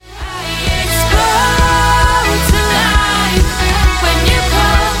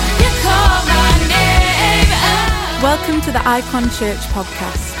to the Icon Church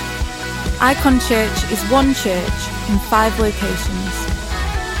podcast. Icon Church is one church in 5 locations.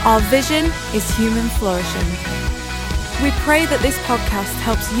 Our vision is human flourishing. We pray that this podcast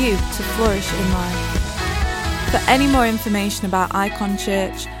helps you to flourish in life. For any more information about Icon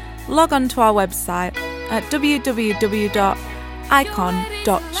Church, log on to our website at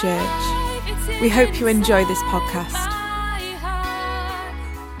www.icon.church. We hope you enjoy this podcast.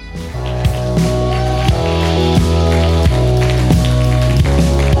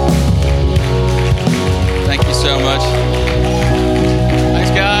 Thank you so much. Thanks,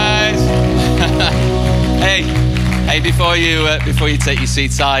 guys. Hey, before you take your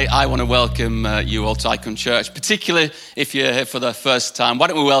seats, I want to welcome you all to Icon Church, particularly if you're here for the first time. Why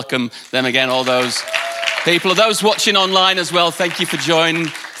don't we welcome them again, all those people, those watching online as well. Thank you for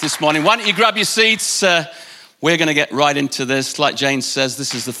joining this morning. Why don't you grab your seats? We're going to get right into this. Like Jane says,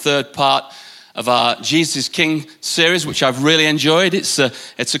 this is the third part of our Jesus is King series, which I've really enjoyed. It's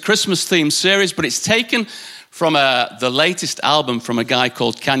a Christmas themed series, but it's taken from the latest album from a guy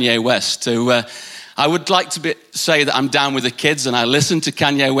called Kanye West. I would like to say that I'm down with the kids and I listen to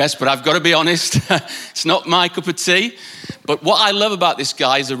Kanye West, but I've got to be honest, it's not my cup of tea. But what I love about this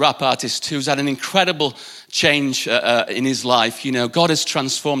guy is a rap artist who's had an incredible change in his life. You know, God has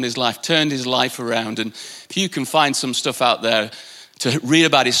transformed his life, turned his life around. And if you can find some stuff out there to read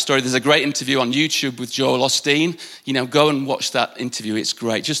about his story, there's a great interview on YouTube with Joel Osteen. You know, go and watch that interview. It's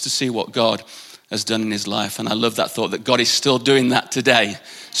great just to see what God has done in his life. And I love that thought that God is still doing that today,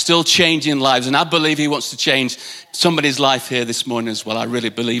 still changing lives. And I believe he wants to change somebody's life here this morning as well. I really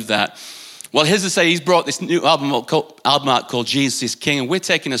believe that. Well, here's to say he's brought this new album out called Jesus is King. And we're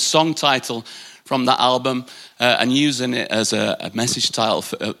taking a song title from that album and using it as a message title,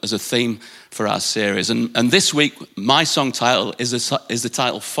 as a theme for our series. And this week, my song title is the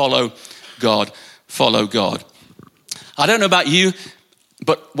title, Follow God, Follow God. I don't know about you,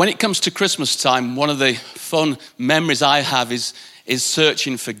 but when it comes to Christmas time, one of the fun memories I have is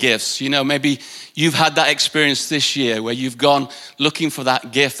searching for gifts. You know, maybe you've had that experience this year where you've gone looking for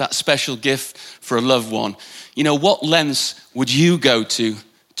that gift, that special gift for a loved one. You know, what lengths would you go to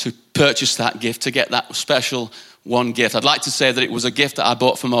purchase that gift, to get that special one gift? I'd like to say that it was a gift that I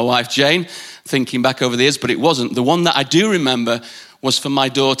bought for my wife, Jane, thinking back over the years, but it wasn't. The one that I do remember was for my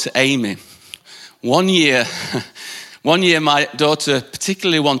daughter, Amy. One year, my daughter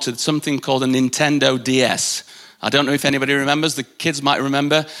particularly wanted something called a Nintendo DS. I don't know if anybody remembers. The kids might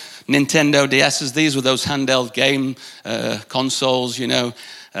remember Nintendo DSs. These were those handheld game consoles, you know,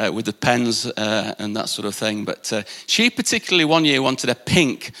 with the pens and that sort of thing. But she particularly one year wanted a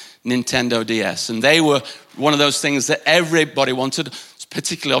pink Nintendo DS. And they were one of those things that everybody wanted,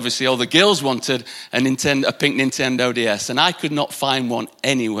 particularly obviously all the girls wanted a pink Nintendo DS. And I could not find one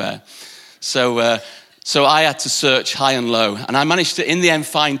anywhere. So I had to search high and low. And I managed to, in the end,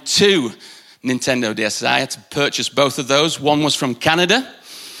 find 2 Nintendo DSs. I had to purchase both of those. One was from Canada.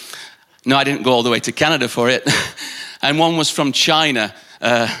 No, I didn't go all the way to Canada for it. And one was from China.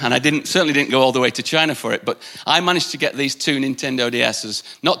 And I certainly didn't go all the way to China for it. But I managed to get these 2 Nintendo DSs,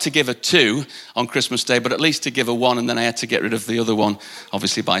 not to give a 2 on Christmas Day, but at least to give a 1. And then I had to get rid of the other one,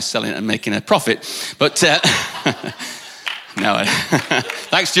 obviously by selling it and making a profit. But no,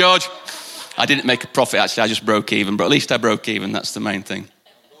 thanks, George. I didn't make a profit, actually. I just broke even. But at least I broke even. That's the main thing.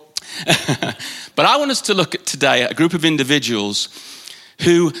 But I want us to look at today a group of individuals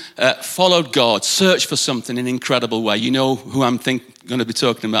who followed God, searched for something in an incredible way. You know who I'm going to be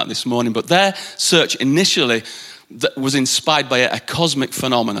talking about this morning. But their search initially was inspired by a cosmic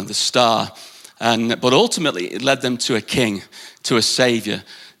phenomenon, the star. But ultimately it led them to a king, to a savior,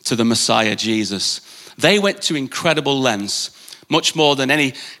 to the Messiah, Jesus. They went to incredible lengths, much more than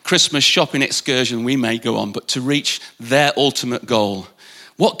any Christmas shopping excursion we may go on, but to reach their ultimate goal.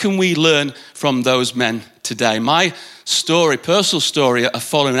 What can we learn from those men today? My story, personal story of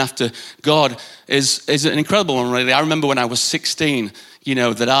following after God is an incredible one, really. I remember when I was 16, you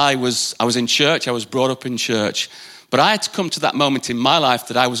know, that I was in church. I was brought up in church. But I had to come to that moment in my life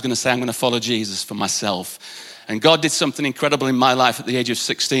that I was going to say, I'm going to follow Jesus for myself. And God did something incredible in my life at the age of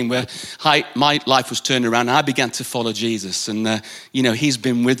 16 where my life was turned around and I began to follow Jesus. And, you know, he's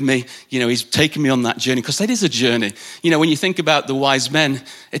been with me. You know, he's taken me on that journey because that is a journey. You know, when you think about the wise men,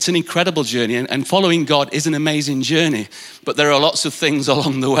 it's an incredible journey. And following God is an amazing journey. But there are lots of things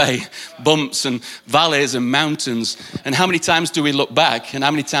along the way, bumps and valleys and mountains. And how many times do we look back? And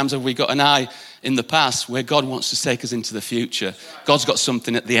how many times have we got an eye in the past where God wants to take us into the future? God's got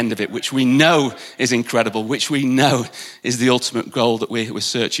something at the end of it, which we know is incredible, which we know is the ultimate goal that we're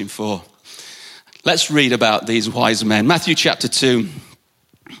searching for. Let's read about these wise men. Matthew chapter 2,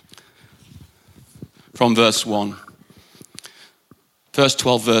 from verse 1. First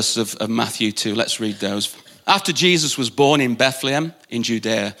 12 verses of Matthew 2. Let's read those. After Jesus was born in Bethlehem in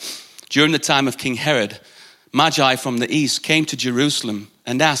Judea, during the time of King Herod, Magi from the east came to Jerusalem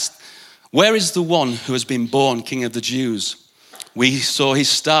and asked, "Where is the one who has been born King of the Jews? We saw his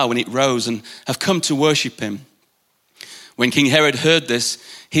star when it rose and have come to worship him." When King Herod heard this,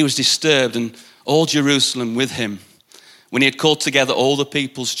 he was disturbed, and all Jerusalem with him. When he had called together all the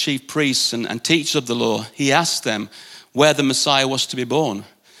people's chief priests and teachers of the law, he asked them where the Messiah was to be born.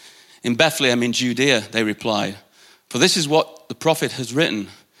 "In Bethlehem in Judea," they replied, "for this is what the prophet has written.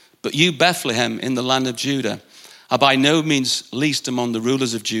 But you, Bethlehem, in the land of Judah, are by no means least among the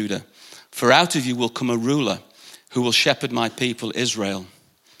rulers of Judah. For out of you will come a ruler who will shepherd my people Israel."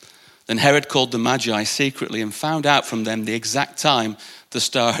 Then Herod called the Magi secretly and found out from them the exact time the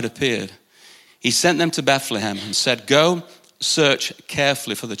star had appeared. He sent them to Bethlehem and said, "Go, search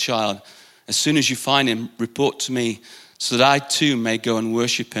carefully for the child. As soon as you find him, report to me, so that I too may go and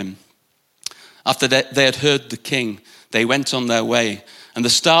worship him." After they had heard the king, they went on their way, and the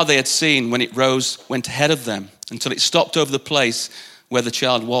star they had seen when it rose went ahead of them until it stopped over the place where the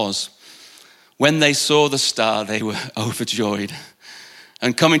child was. When they saw the star, they were overjoyed.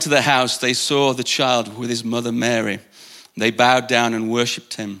 And coming to the house, they saw the child with his mother Mary. They bowed down and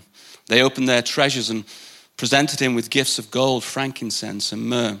worshipped him. They opened their treasures and presented him with gifts of gold, frankincense, and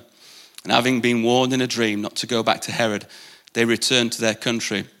myrrh. And having been warned in a dream not to go back to Herod, they returned to their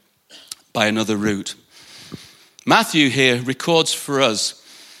country by another route. Matthew here records for us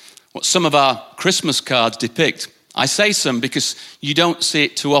what some of our Christmas cards depict. I say some because you don't see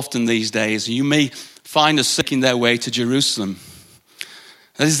it too often these days. You may find us making their way to Jerusalem.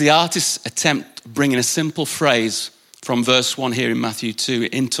 That is the artist's attempt at bringing a simple phrase from verse 1 here in Matthew 2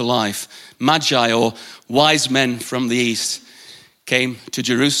 into life. Magi, or wise men from the east, came to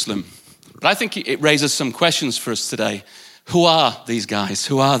Jerusalem. But I think it raises some questions for us today. Who are these guys?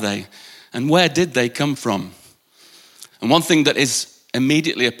 Who are they? And where did they come from? And one thing that is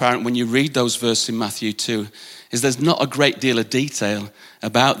immediately apparent when you read those verses in Matthew 2 is there's not a great deal of detail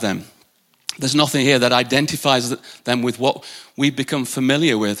about them. There's nothing here that identifies them with what we've become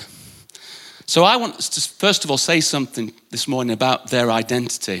familiar with. So I want us to first of all say something this morning about their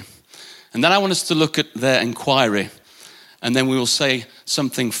identity. And then I want us to look at their inquiry. And then we will say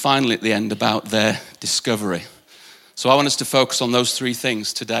something finally at the end about their discovery. So I want us to focus on those three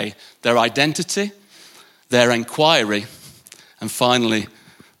things today: their identity, their inquiry, and finally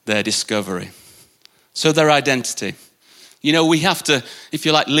their discovery. So their identity. You know, we have to, if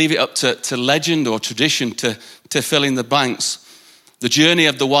you like, leave it up to legend or tradition to fill in the blanks. The journey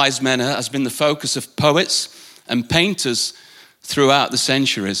of the wise men has been the focus of poets and painters throughout the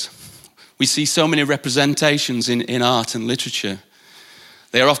centuries. We see so many representations in art and literature.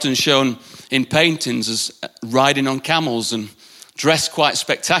 They are often shown in paintings as riding on camels and dressed quite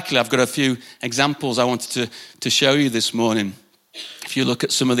spectacular. I've got a few examples I wanted to show you this morning. If you look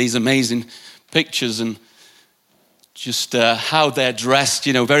at some of these amazing pictures and just how they're dressed,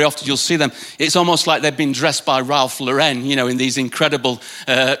 you know, very often you'll see them. It's almost like they've been dressed by Ralph Lauren, you know, in these incredible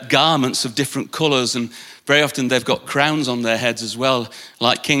garments of different colours, and very often they've got crowns on their heads as well,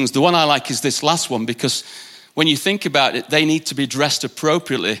 like kings. The one I like is this last one, because when you think about it, they need to be dressed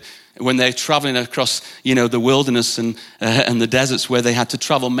appropriately when they're traveling across, you know, the wilderness and the deserts where they had to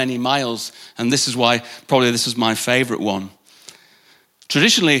travel many miles. And this is why probably this is my favourite one.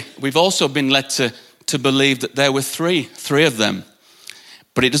 Traditionally, we've also been led to believe that there were three of them.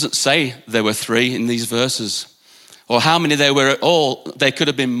 But it doesn't say there were three in these verses. Or how many there were at all. They could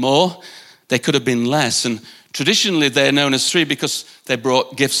have been more, they could have been less. And traditionally they're known as three because they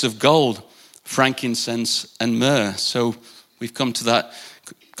brought gifts of gold, frankincense and myrrh. So we've come to that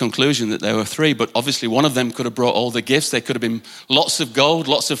conclusion that there were three. But obviously one of them could have brought all the gifts. There could have been lots of gold,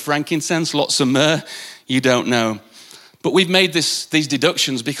 lots of frankincense, lots of myrrh. You don't know. But we've made these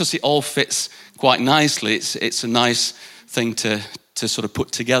deductions because it all fits quite nicely. It's a nice thing to sort of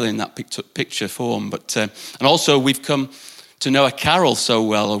put together in that picture form. But and also we've come to know a carol so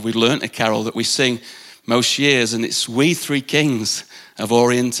well, or we learnt a carol that we sing most years, and it's "We Three Kings of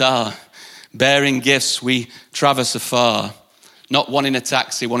Orient are, bearing gifts we traverse afar." Not one in a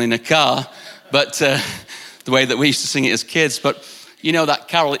taxi, one in a car, but the way that we used to sing it as kids. But you know, that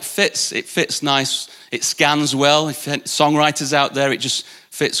carol, it fits nice. It scans well. If songwriters out there, it just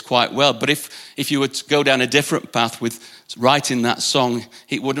fits quite well. But if you were to go down a different path with writing that song,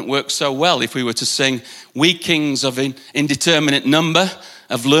 it wouldn't work so well. If we were to sing, "We kings of indeterminate number,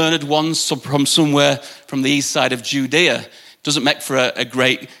 of learned ones from somewhere from the east side of Judea," it doesn't make for a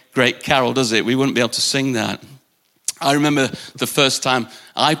great carol, does it? We wouldn't be able to sing that. I remember the first time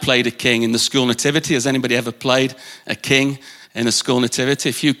I played a king in the school nativity. Has anybody ever played a king? in a school nativity,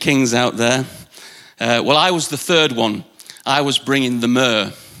 a few kings out there. Well, I was the third one. I was bringing the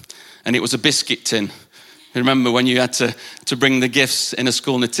myrrh, and it was a biscuit tin. You remember when you had to bring the gifts in a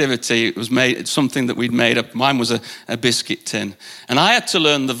school nativity, it was something that we'd made up. Mine was a biscuit tin. And I had to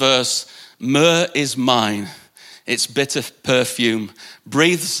learn the verse, myrrh is mine, its bitter perfume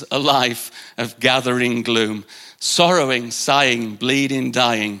breathes a life of gathering gloom, sorrowing, sighing, bleeding,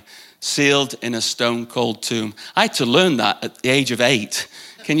 dying, sealed in a stone-cold tomb. I had to learn that at the age of 8.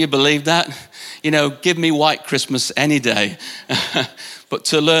 Can you believe that? Give me White Christmas any day. But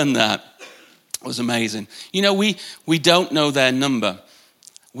to learn that was amazing. We don't know their number.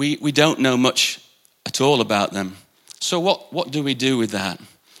 We don't know much at all about them. So what do we do with that?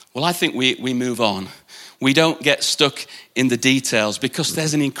 Well, I think we move on. We don't get stuck in the details because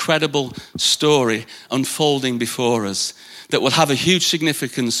there's an incredible story unfolding before us that will have a huge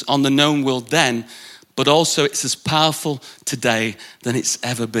significance on the known world then, but also it's as powerful today than it's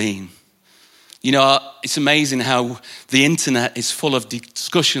ever been. It's amazing how the internet is full of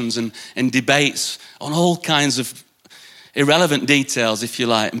discussions and debates on all kinds of irrelevant details, if you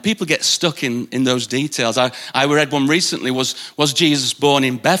like. And people get stuck in those details. I read one recently, was Jesus born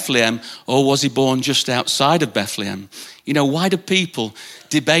in Bethlehem or was he born just outside of Bethlehem? Why do people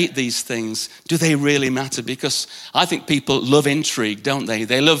debate these things? Do they really matter? Because I think people love intrigue, don't they?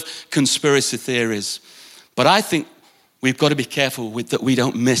 They love conspiracy theories. But I think we've got to be careful that we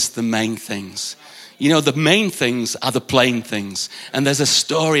don't miss the main things. The main things are the plain things. And there's a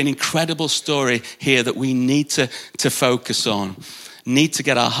story, an incredible story here that we need to focus on, need to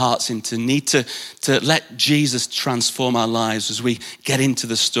get our hearts into, need to let Jesus transform our lives as we get into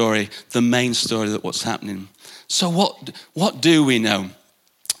the story, the main story that what's happening. So what do we know?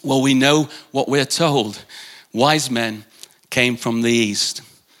 Well, we know what we're told. Wise men came from the east.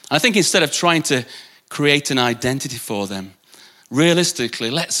 I think instead of trying to create an identity for them, realistically,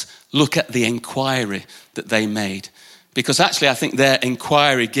 let's look at the inquiry that they made. Because actually, I think their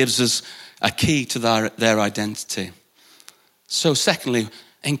inquiry gives us a key to their identity. So secondly,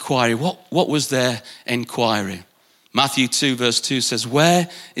 inquiry. What was their inquiry? Matthew 2 verse 2 says, where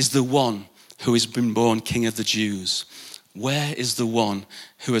is the one who has been born King of the Jews? Where is the one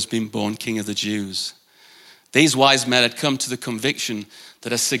who has been born King of the Jews? These wise men had come to the conviction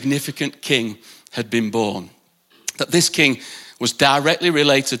that a significant king had been born. That this king was directly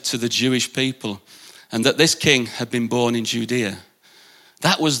related to the Jewish people and that this king had been born in Judea.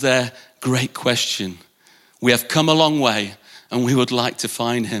 That was their great question. We have come a long way and we would like to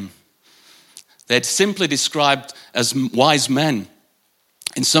find him. They're simply described as wise men.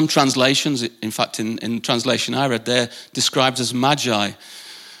 In some translations, in fact, in the translation I read, they're described as magi.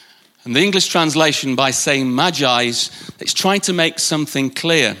 And the English translation, by saying magi, it's trying to make something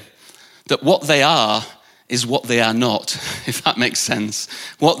clear, that what they are is what they are not, if that makes sense.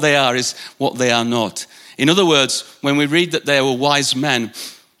 What they are is what they are not. In other words, when we read that they were wise men,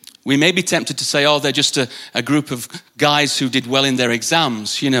 we may be tempted to say, they're just a group of guys who did well in their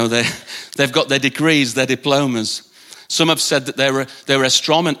exams. They've got their degrees, their diplomas. Some have said that they were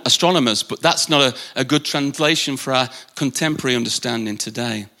astronomers, but that's not a good translation for our contemporary understanding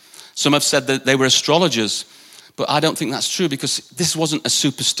today. Some have said that they were astrologers, but I don't think that's true because this wasn't a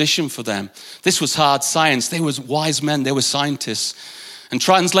superstition for them. This was hard science. They were wise men. They were scientists. And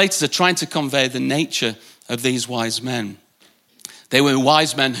translators are trying to convey the nature of these wise men. They were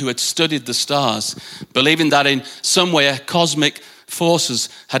wise men who had studied the stars, believing that in some way cosmic forces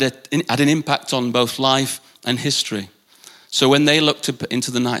had an impact on both life and history. So when they looked up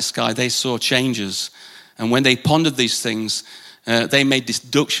into the night sky, they saw changes. And when they pondered these things, they made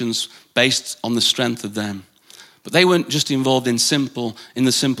deductions based on the strength of them. But they weren't just involved in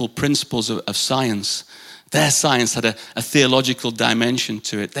the simple principles of science. Their science had a theological dimension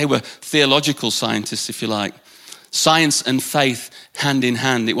to it. They were theological scientists, if you like. Science and faith hand in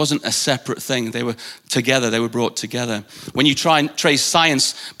hand. It wasn't a separate thing. They were together. They were brought together. When you try and trace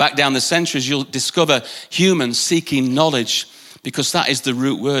science back down the centuries, you'll discover humans seeking knowledge, because that is the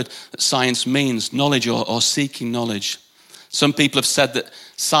root word that science means, knowledge or seeking knowledge. Some people have said that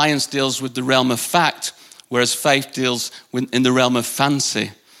science deals with the realm of fact, whereas faith deals in the realm of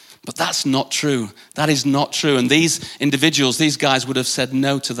fancy. But that's not true. That is not true. And these individuals, these guys would have said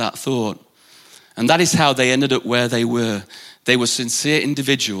no to that thought. And that is how they ended up where they were. They were sincere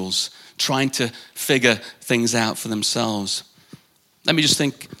individuals trying to figure things out for themselves.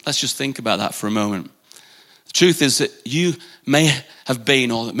 Let's just think about that for a moment. The truth is that you may have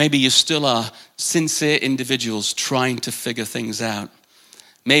been, or maybe you still are, sincere individuals trying to figure things out.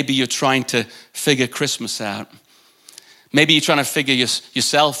 Maybe you're trying to figure Christmas out. Maybe you're trying to figure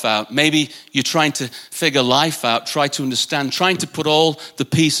yourself out. Maybe you're trying to figure life out, try to understand, trying to put all the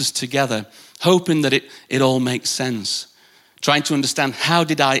pieces together, hoping that it all makes sense. Trying to understand, how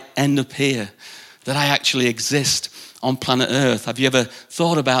did I end up here? That I actually exist on planet Earth. Have you ever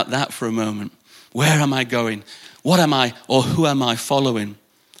thought about that for a moment? Where am I going? What am I, or who am I following?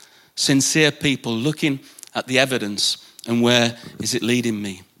 Sincere people looking at the evidence and where is it leading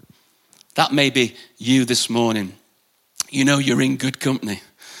me? That may be you this morning. You know you're in good company.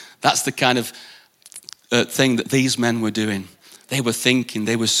 That's the kind of thing that these men were doing. They were thinking,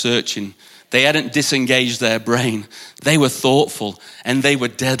 they were searching. They hadn't disengaged their brain. They were thoughtful and they were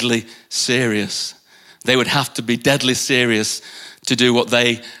deadly serious. They would have to be deadly serious to do what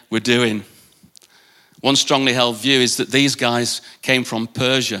they were doing. One strongly held view is that these guys came from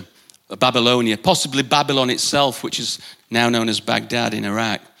Persia, Babylonia, possibly Babylon itself, which is now known as Baghdad in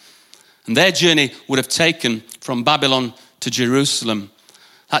Iraq. And their journey would have taken from Babylon to Jerusalem.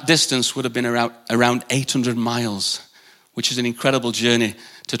 That distance would have been around 800 miles, which is an incredible journey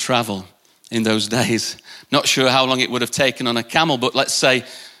to travel in those days. Not sure how long it would have taken on a camel, but let's say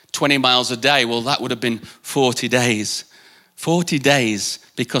 20 miles a day. Well, that would have been 40 days. 40 days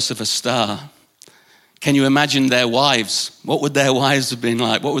because of a star. Can you imagine their wives? What would their wives have been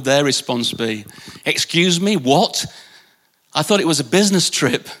like? What would their response be? Excuse me, what? I thought it was a business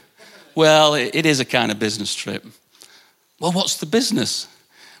trip. Well, it is a kind of business trip. Well, what's the business?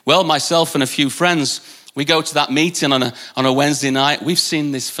 Well, myself and a few friends, we go to that meeting on a Wednesday night. We've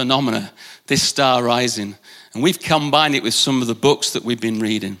seen this phenomena, this star rising, and we've combined it with some of the books that we've been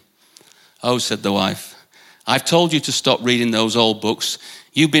reading. Oh, said the wife, I've told you to stop reading those old books.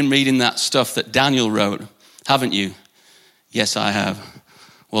 You've been reading that stuff that Daniel wrote, haven't you? Yes, I have.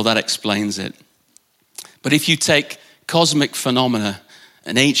 Well, that explains it. But if you take cosmic phenomena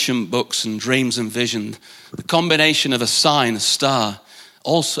and ancient books and dreams and vision, the combination of a sign, a star,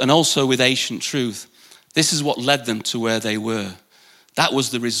 and also with ancient truth, this is what led them to where they were. That was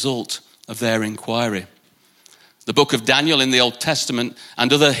the result of their inquiry. The book of Daniel in the Old Testament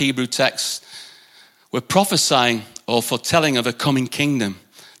and other Hebrew texts were prophesying or foretelling of a coming kingdom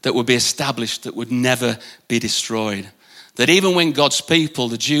that would be established, that would never be destroyed. That even when God's people,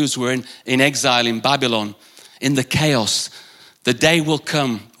 the Jews, were in exile in Babylon, in the chaos, the day will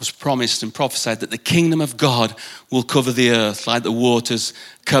come, was promised and prophesied, that the kingdom of God will cover the earth like the waters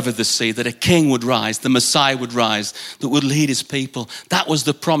covered the sea, that a king would rise, the Messiah would rise, that would lead his people. That was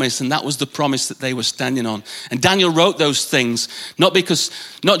the promise, and that was the promise that they were standing on. And Daniel wrote those things, not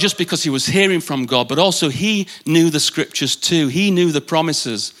just because he was hearing from God, but also he knew the scriptures too. He knew the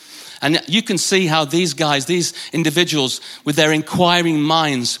promises. And you can see how these guys, these individuals with their inquiring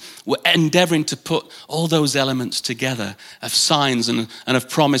minds were endeavoring to put all those elements together of signs and of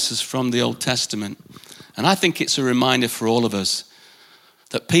promises from the Old Testament. And I think it's a reminder for all of us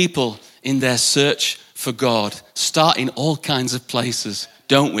that people in their search for God start in all kinds of places,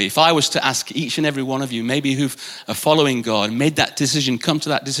 don't we? If I was to ask each and every one of you, maybe who are following God, made that decision, come to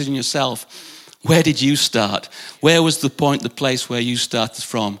that decision yourself, where did you start? Where was the point, the place where you started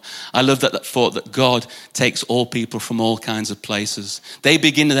from? I love that thought that God takes all people from all kinds of places. They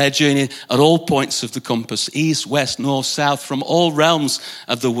begin their journey at all points of the compass, east, west, north, south, from all realms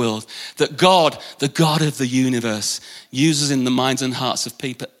of the world. That God, the God of the universe, uses in the minds and hearts of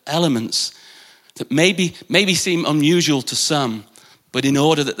people elements that maybe seem unusual to some, but in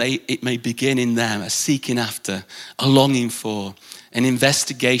order that it may begin in them, a seeking after, a longing for, an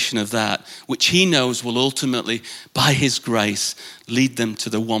investigation of that, which he knows will ultimately, by his grace, lead them to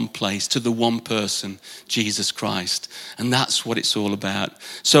the one place, to the one person, Jesus Christ. And that's what it's all about.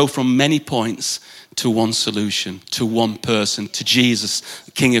 So from many points to one solution, to one person, to Jesus,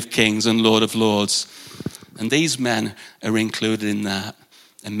 King of Kings and Lord of Lords. And these men are included in that.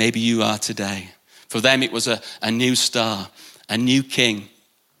 And maybe you are today. For them it was a new star, a new king.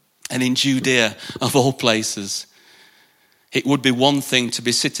 And in Judea, of all places, it would be one thing to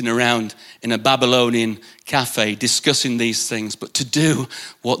be sitting around in a Babylonian cafe discussing these things, but to do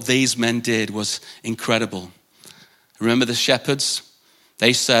what these men did was incredible. Remember the shepherds?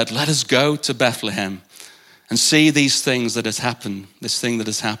 They said, let us go to Bethlehem and see these things that has happened, this thing that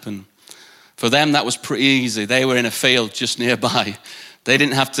has happened. For them, that was pretty easy. They were in a field just nearby. They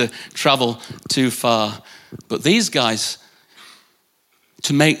didn't have to travel too far. But these guys,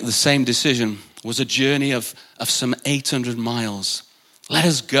 to make the same decision, was a journey of some 800 miles. Let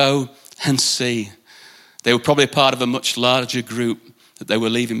us go and see. They were probably part of a much larger group that they were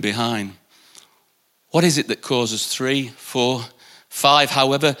leaving behind. What is it that causes 3, 4, 5,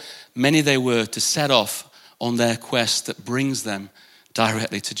 however many they were, to set off on their quest that brings them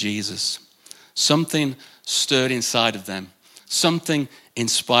directly to Jesus? something stirred inside of them. Something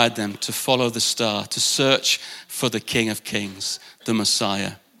inspired them to follow the star, to search for the King of Kings, the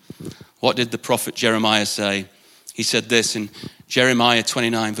Messiah. What did the prophet Jeremiah say? He said this in Jeremiah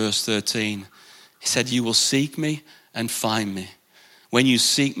 29, verse 13. He said, "You will seek me and find me when you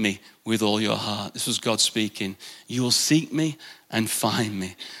seek me with all your heart." This was God speaking. You will seek me and find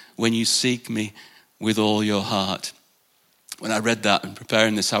me when you seek me with all your heart. When I read that and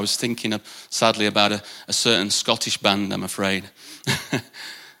preparing this, I was thinking sadly about a certain Scottish band, I'm afraid.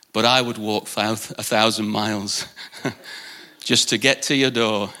 But I would walk 1,000 miles just to get to your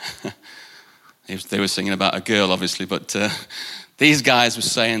door. They were singing about a girl, obviously, but these guys were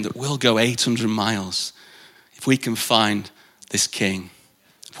saying that we'll go 800 miles if we can find this King.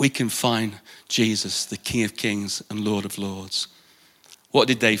 If we can find Jesus, the King of Kings and Lord of Lords. What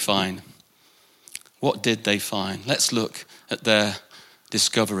did they find? What did they find? Let's look at their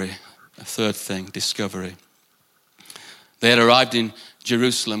discovery. A third thing, discovery. They had arrived in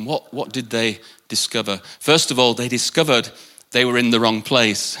Jerusalem. What did they discover? First of all, they discovered they were in the wrong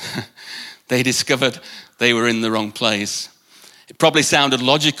place. They discovered they were in the wrong place. It probably sounded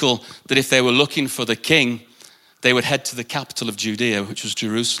logical that if they were looking for the king, they would head to the capital of Judea, which was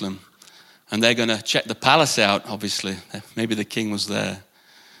Jerusalem. And they're going to check the palace out, obviously. Maybe the king was there.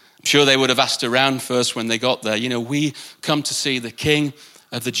 I'm sure they would have asked around first when they got there. We come to see the King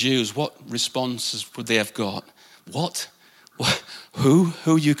of the Jews. What responses would they have got? What? Who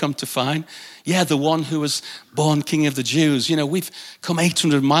you come to find? Yeah, the one who was born King of the Jews. We've come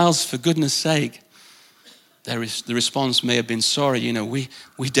 800 miles, for goodness sake. The response may have been, sorry,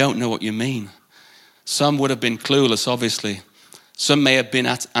 we don't know what you mean. Some would have been clueless, obviously. Some may have been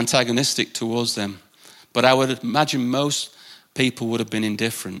antagonistic towards them. But I would imagine most people would have been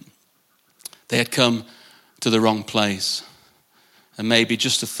indifferent. They had come to the wrong place. And maybe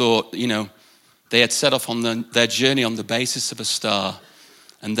just a thought, they had set off on their journey on the basis of a star.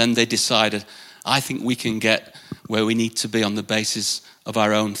 And then they decided, I think we can get where we need to be on the basis of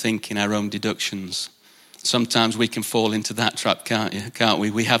our own thinking, our own deductions. Sometimes we can fall into that trap, can't we?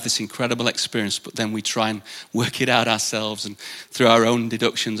 We have this incredible experience, but then we try and work it out ourselves, and through our own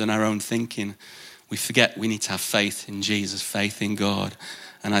deductions and our own thinking, we forget we need to have faith in Jesus, faith in God.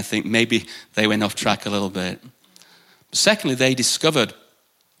 And I think maybe they went off track a little bit. But secondly, they discovered,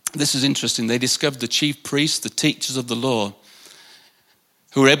 this is interesting, they discovered the chief priests, the teachers of the law,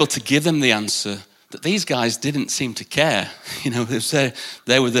 who were able to give them the answer that these guys didn't seem to care.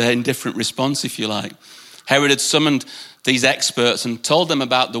 They were the indifferent response, if you like. Herod had summoned these experts and told them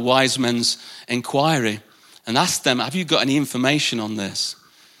about the wise men's inquiry and asked them, have you got any information on this?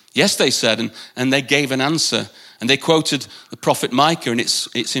 Yes, they said, and they gave an answer. And they quoted the prophet Micah, and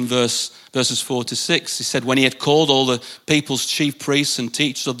it's in verses 4 to 6. He said, when he had called all the people's chief priests and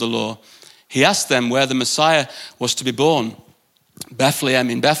teachers of the law, he asked them where the Messiah was to be born. Bethlehem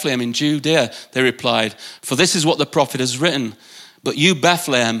in Judea, they replied, for this is what the prophet has written. But you,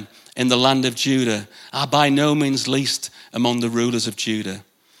 Bethlehem, in the land of Judah, are by no means least among the rulers of Judah.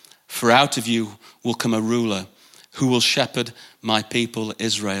 For out of you will come a ruler who will shepherd my people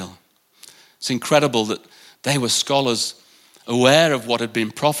Israel. It's incredible that they were scholars aware of what had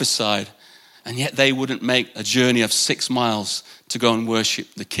been prophesied, and yet they wouldn't make a journey of 6 miles to go and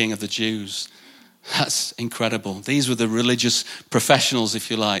worship the King of the Jews. That's incredible. These were the religious professionals, if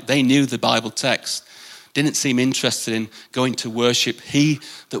you like. They knew the Bible text, didn't seem interested in going to worship he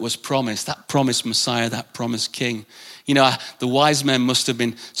that was promised, that promised Messiah, that promised King. The wise men must have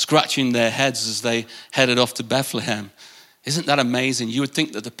been scratching their heads as they headed off to Bethlehem. Isn't that amazing? You would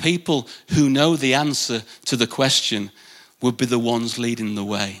think that the people who know the answer to the question would be the ones leading the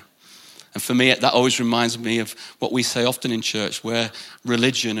way. And for me, that always reminds me of what we say often in church, where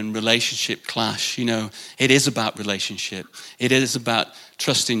religion and relationship clash. It is about relationship. It is about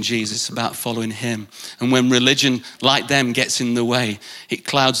trusting Jesus. It's about following him. And when religion, like them, gets in the way, it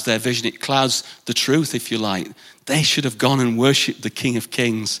clouds their vision. It clouds the truth, if you like. They should have gone and worshipped the King of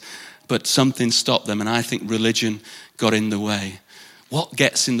Kings, but something stopped them. And I think religion got in the way. What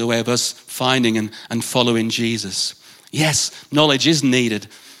gets in the way of us finding and following Jesus? Yes, knowledge is needed,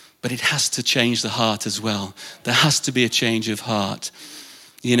 but it has to change the heart as well. There has to be a change of heart.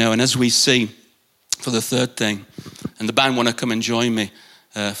 And as we see for the third thing, and the band want to come and join me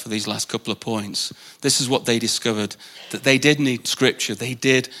for these last couple of points, this is what they discovered, that they did need scripture. They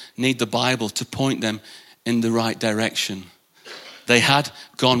did need the Bible to point them in the right direction. They had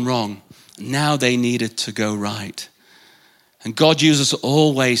gone wrong. Now they needed to go right. And God uses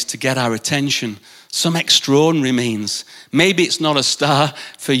all ways to get our attention. Some extraordinary means. Maybe it's not a star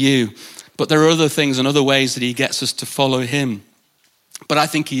for you, but there are other things and other ways that he gets us to follow him. But I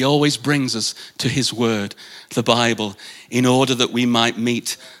think he always brings us to his word, the Bible, in order that we might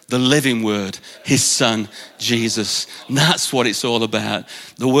meet the living word, his son, Jesus. And that's what it's all about.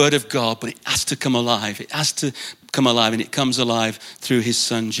 The word of God, but it has to come alive. It has to come alive, and it comes alive through his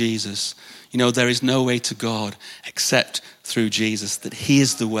son, Jesus. You know, there is no way to God except through Jesus, that he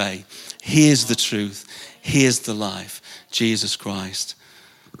is the way, he is the truth, he is the life, Jesus Christ.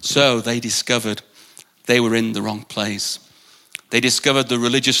 So they discovered they were in the wrong place. They discovered the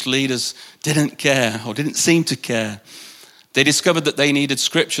religious leaders didn't care or didn't seem to care. They discovered that they needed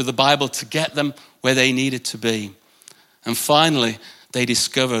scripture, the Bible, to get them where they needed to be. And finally, they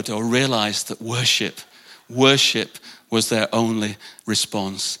discovered or realized that worship was their only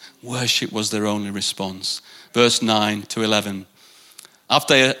response. Worship was their only response. Verse 9 to 11.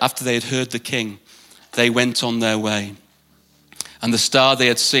 After they had heard the king, they went on their way. And the star they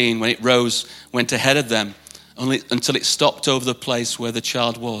had seen, when it rose, went ahead of them until it stopped over the place where the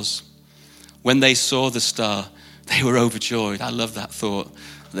child was. When they saw the star, they were overjoyed. I love that thought.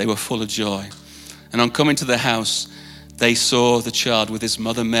 They were full of joy. And on coming to the house, they saw the child with his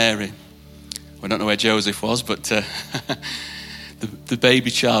mother Mary. I don't know where Joseph was, but the baby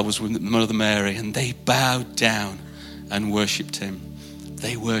child was with Mother Mary, and they bowed down and worshipped him.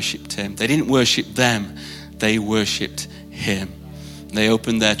 They worshipped him. They didn't worship them. They worshipped him. They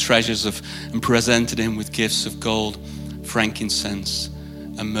opened their treasures and presented him with gifts of gold, frankincense,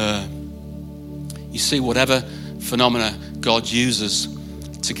 and myrrh. You see, whatever phenomena God uses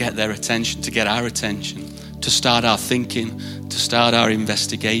to get their attention, to get our attention, to start our thinking, to start our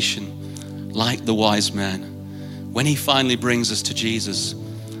investigation, like the wise man, when he finally brings us to Jesus,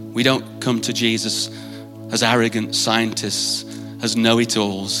 we don't come to Jesus as arrogant scientists, as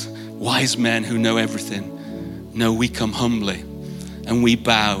know-it-alls, wise men who know everything. No, we come humbly and we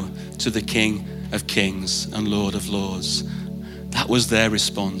bow to the King of Kings and Lord of Lords. That was their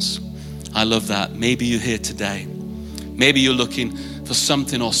response. I love that. Maybe you're here today. Maybe you're looking for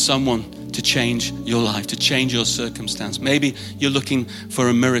something or someone to change your life, to change your circumstance. Maybe you're looking for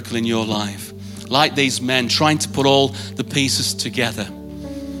a miracle in your life. Like these men, trying to put all the pieces together.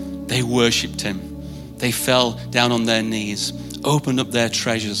 They worshipped him. They fell down on their knees, opened up their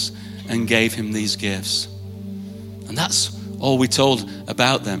treasures, and gave him these gifts. And that's all we're told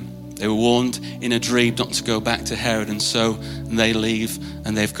about them. They were warned in a dream not to go back to Herod, and so they leave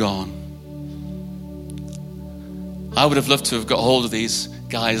and they've gone. I would have loved to have got hold of these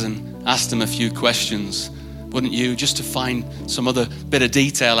guys and asked them a few questions, wouldn't you? Just to find some other bit of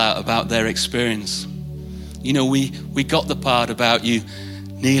detail out about their experience. You know, we got the part about you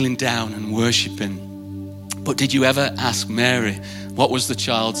kneeling down and worshiping. But did you ever ask Mary, what was the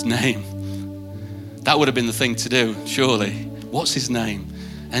child's name? That would have been the thing to do, surely. What's his name?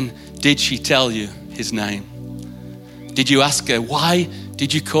 And did she tell you his name? Did you ask her, why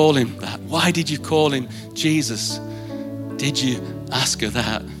did you call him that? Why did you call him Jesus? Did you ask her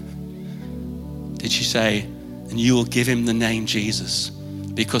that? Did she say, and you will give him the name Jesus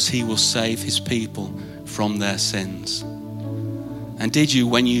because he will save his people from their sins? And did you,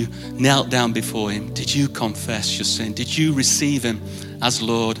 when you knelt down before him, did you confess your sin? Did you receive him as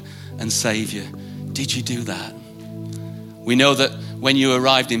Lord and Savior? Did you do that? We know that when you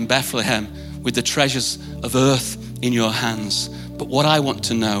arrived in Bethlehem with the treasures of earth in your hands, but what I want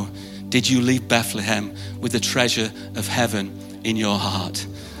to know, did you leave Bethlehem with the treasure of heaven in your heart?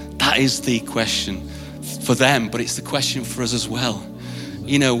 That is the question for them, but it's the question for us as well.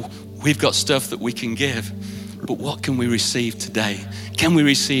 You know, we've got stuff that we can give, but what can we receive today? Can we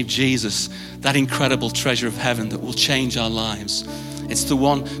receive Jesus, that incredible treasure of heaven that will change our lives? It's the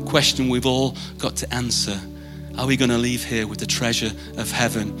one question we've all got to answer. Are we going to leave here with the treasure of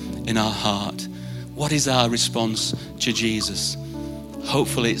heaven in our heart? What is our response to Jesus?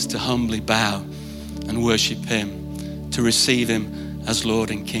 Hopefully it's to humbly bow and worship him, to receive him as Lord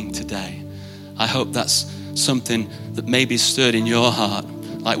and King today. I hope that's something that maybe is stirred in your heart,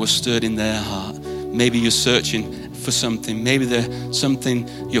 like was stirred in their heart. Maybe you're searching for something. Maybe there's something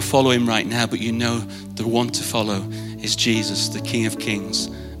you're following right now, but you know the one to follow is Jesus, the King of Kings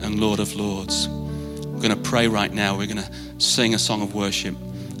and Lord of Lords. We're going to pray right now. We're going to sing a song of worship.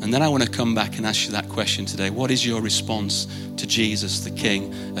 And then I want to come back and ask you that question today. What is your response to Jesus, the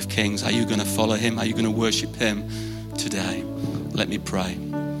King of Kings? Are you going to follow him? Are you going to worship him today? Let me pray.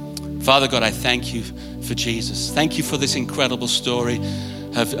 Father God, I thank you for Jesus. Thank you for this incredible story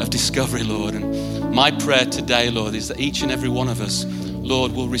of discovery, Lord. And my prayer today, Lord, is that each and every one of us,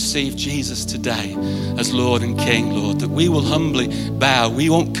 Lord, will receive Jesus today as Lord and King, Lord, that we will humbly bow. We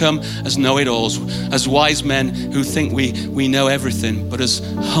won't come as know-it-alls, as wise men who think we know everything, but as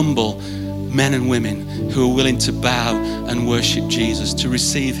humble men and women who are willing to bow and worship Jesus, to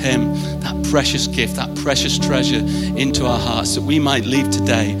receive him, that precious gift, that precious treasure into our hearts, that we might leave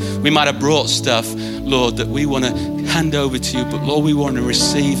today. We might have brought stuff, Lord, that we want to hand over to you, but Lord, we want to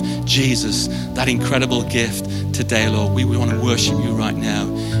receive Jesus, that incredible gift today, Lord. We want to worship you right now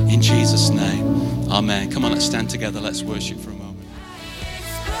in Jesus' name. Amen. Come on, let's stand together. Let's worship for a moment.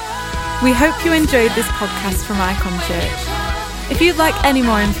 We hope you enjoyed this podcast from Icon Church. If you'd like any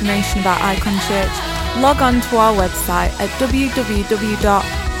more information about Icon Church, log on to our website at www.icon.church.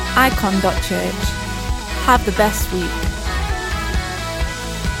 Have the best week.